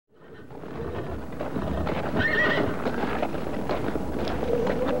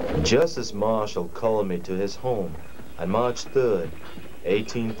Justice Marshall called me to his home on March 3rd,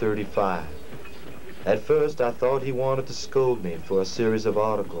 1835. At first, I thought he wanted to scold me for a series of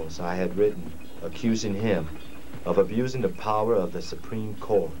articles I had written accusing him of abusing the power of the Supreme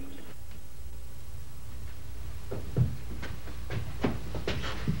Court.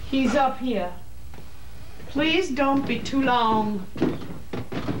 He's up here. Please don't be too long.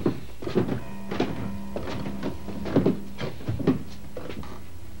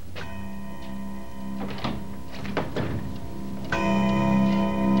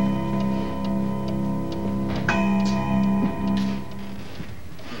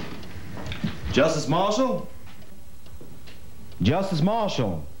 Justice Marshall? Justice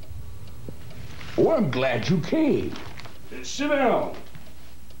Marshall. Oh, I'm glad you came. Sit down.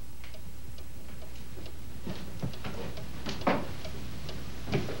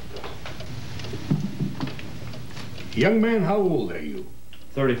 Young man, how old are you?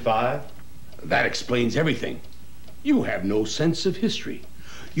 35. That explains everything. You have no sense of history.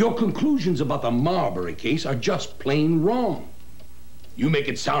 Your conclusions about the Marbury case are just plain wrong. You make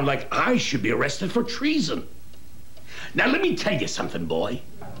it sound like I should be arrested for treason. Now, let me tell you something, boy.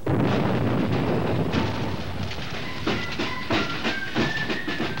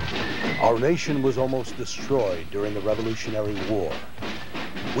 Our nation was almost destroyed during the Revolutionary War.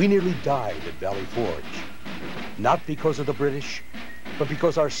 We nearly died at Valley Forge. Not because of the British, but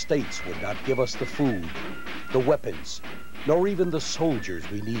because our states would not give us the food, the weapons, nor even the soldiers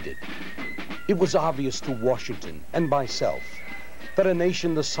we needed. It was obvious to Washington and myself that a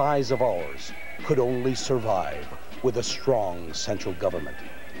nation the size of ours could only survive with a strong central government.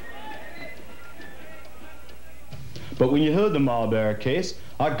 But when you heard the Marbury case,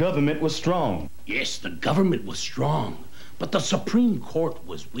 our government was strong. Yes, the government was strong, but the Supreme Court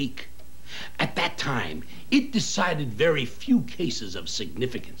was weak. At that time, it decided very few cases of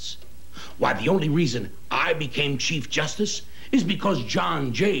significance. Why, the only reason I became Chief Justice is because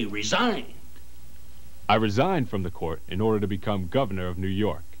John Jay resigned. I resigned from the court in order to become governor of New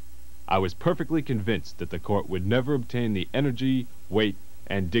York. I was perfectly convinced that the court would never obtain the energy, weight,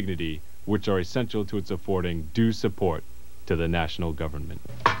 and dignity which are essential to its affording due support to the national government.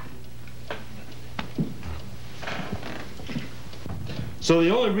 So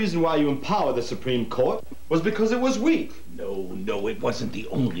the only reason why you empowered the Supreme Court was because it was weak. No, it wasn't the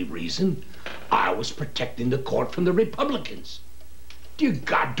only reason. I was protecting the court from the Republicans. Dear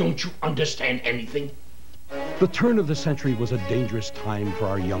God, don't you understand anything? The turn of the century was a dangerous time for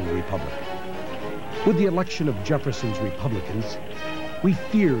our young republic. With the election of Jefferson's Republicans, we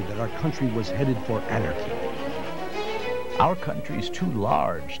feared that our country was headed for anarchy. Our country is too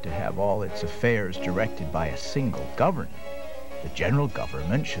large to have all its affairs directed by a single governor. The general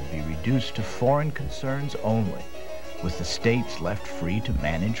government should be reduced to foreign concerns only, with the states left free to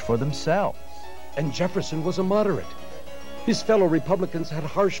manage for themselves. And Jefferson was a moderate. His fellow Republicans had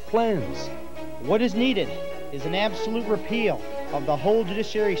harsh plans. What is needed is an absolute repeal of the whole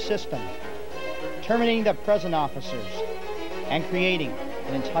judiciary system, terminating the present officers, and creating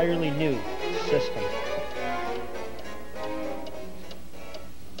an entirely new system.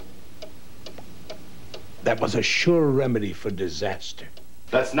 That was a sure remedy for disaster.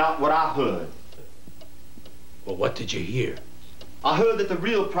 That's not what I heard. Well, what did you hear? I heard that the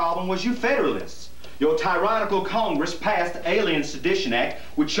real problem was you Federalists. Your tyrannical Congress passed the Alien Sedition Act,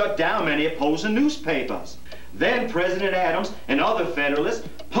 which shut down many opposing newspapers. Then President Adams and other Federalists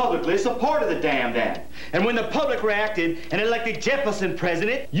publicly supported the damned act. And when the public reacted and elected Jefferson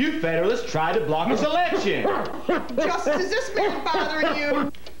president, you Federalists tried to block his election. Justice, is this man bothering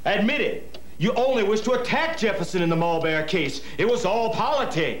you? Admit it. You only wished to attack Jefferson in the Marbury case. It was all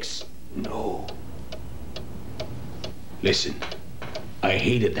politics. No. Listen, I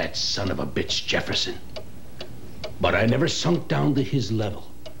hated that son of a bitch Jefferson. But I never sunk down to his level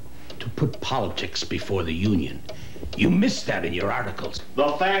to put politics before the Union. You missed that in your articles. The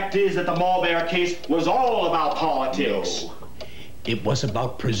fact is that the Marbury case was all about politics. No. It was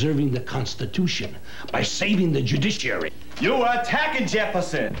about preserving the Constitution by saving the judiciary. You were attacking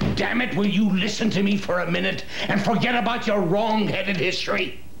Jefferson. Damn it, will you listen to me for a minute and forget about your wrong-headed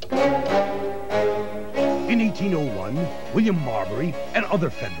history? In 1801, William Marbury and other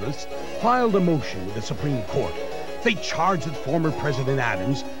Federalists filed a motion with the Supreme Court. They charged that former President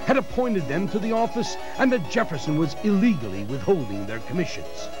Adams had appointed them to the office and that Jefferson was illegally withholding their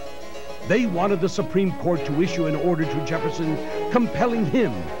commissions. They wanted the Supreme Court to issue an order to Jefferson compelling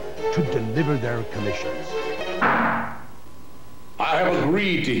him to deliver their commissions. I have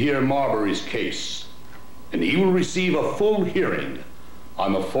agreed to hear Marbury's case, and he will receive a full hearing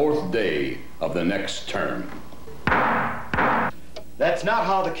on the 4th day of the next term. That's not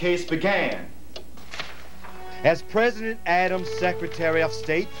how the case began. As President Adams' Secretary of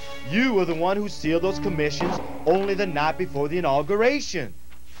State, you were the one who sealed those commissions only the night before the inauguration.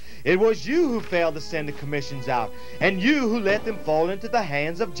 It was you who failed to send the commissions out, and you who let them fall into the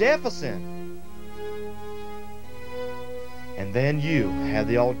hands of Jefferson. And then you had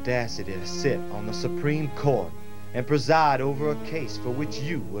the audacity to sit on the Supreme Court and preside over a case for which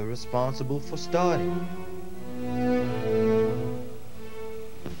you were responsible for starting.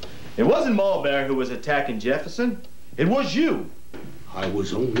 It wasn't Marbury who was attacking Jefferson. It was you. I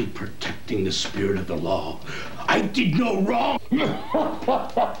was only protecting the spirit of the law. I did no wrong.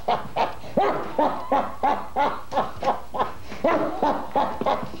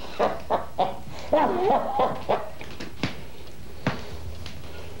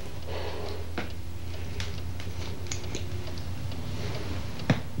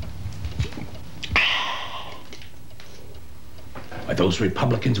 Those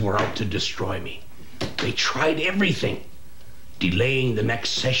Republicans were out to destroy me. They tried everything. Delaying the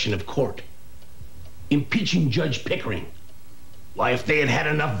next session of court. Impeaching Judge Pickering. Why, if they had had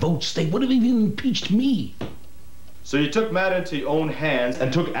enough votes, they would have even impeached me. So you took matter into your own hands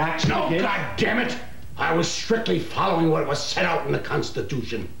and took action No, against... God damn it! I was strictly following what was set out in the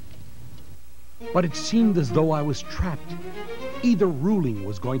Constitution. But it seemed as though I was trapped. Either ruling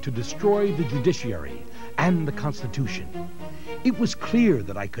was going to destroy the judiciary and the Constitution. It was clear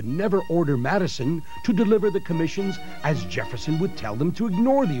that I could never order Madison to deliver the commissions as Jefferson would tell them to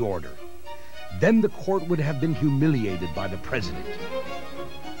ignore the order. Then the court would have been humiliated by the president.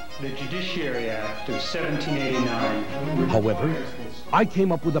 The Judiciary Act of 1789. However, I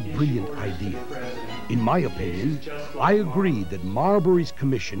came up with a brilliant idea. In my opinion, I agreed that Marbury's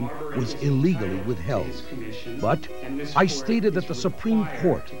commission was illegally withheld. But I stated that the Supreme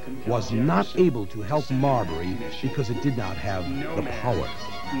Court was not able to help Marbury because it did not have the power.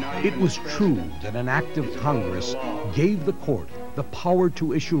 It was true that an act of Congress gave the court the power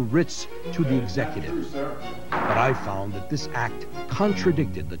to issue writs to the executive. But I found that this act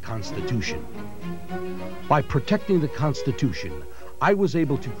contradicted the Constitution. By protecting the Constitution, I was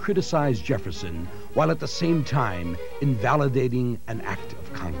able to criticize Jefferson while at the same time invalidating an act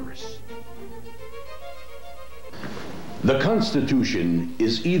of Congress. The Constitution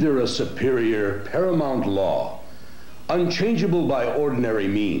is either a superior paramount law, unchangeable by ordinary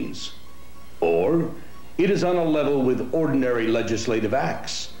means, or it is on a level with ordinary legislative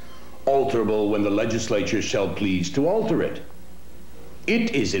acts, alterable when the legislature shall please to alter it.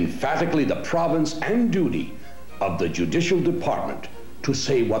 It is emphatically the province and duty of the judicial department to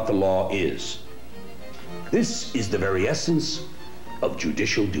say what the law is. This is the very essence of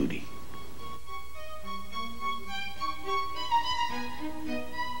judicial duty.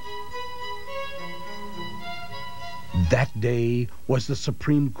 That day was the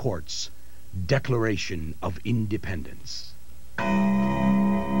Supreme Court's Declaration of Independence.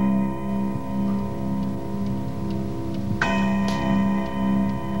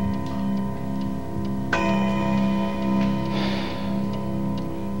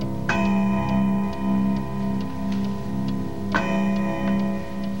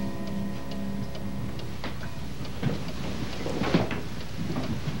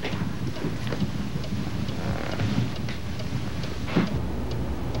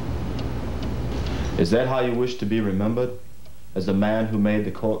 Is that how you wish to be remembered? As the man who made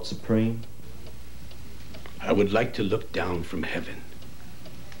the court supreme? I would like to look down from heaven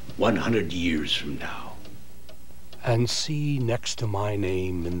 100 years from now. And see next to my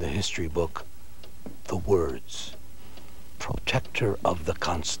name in the history book the words, Protector of the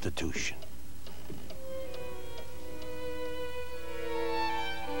Constitution.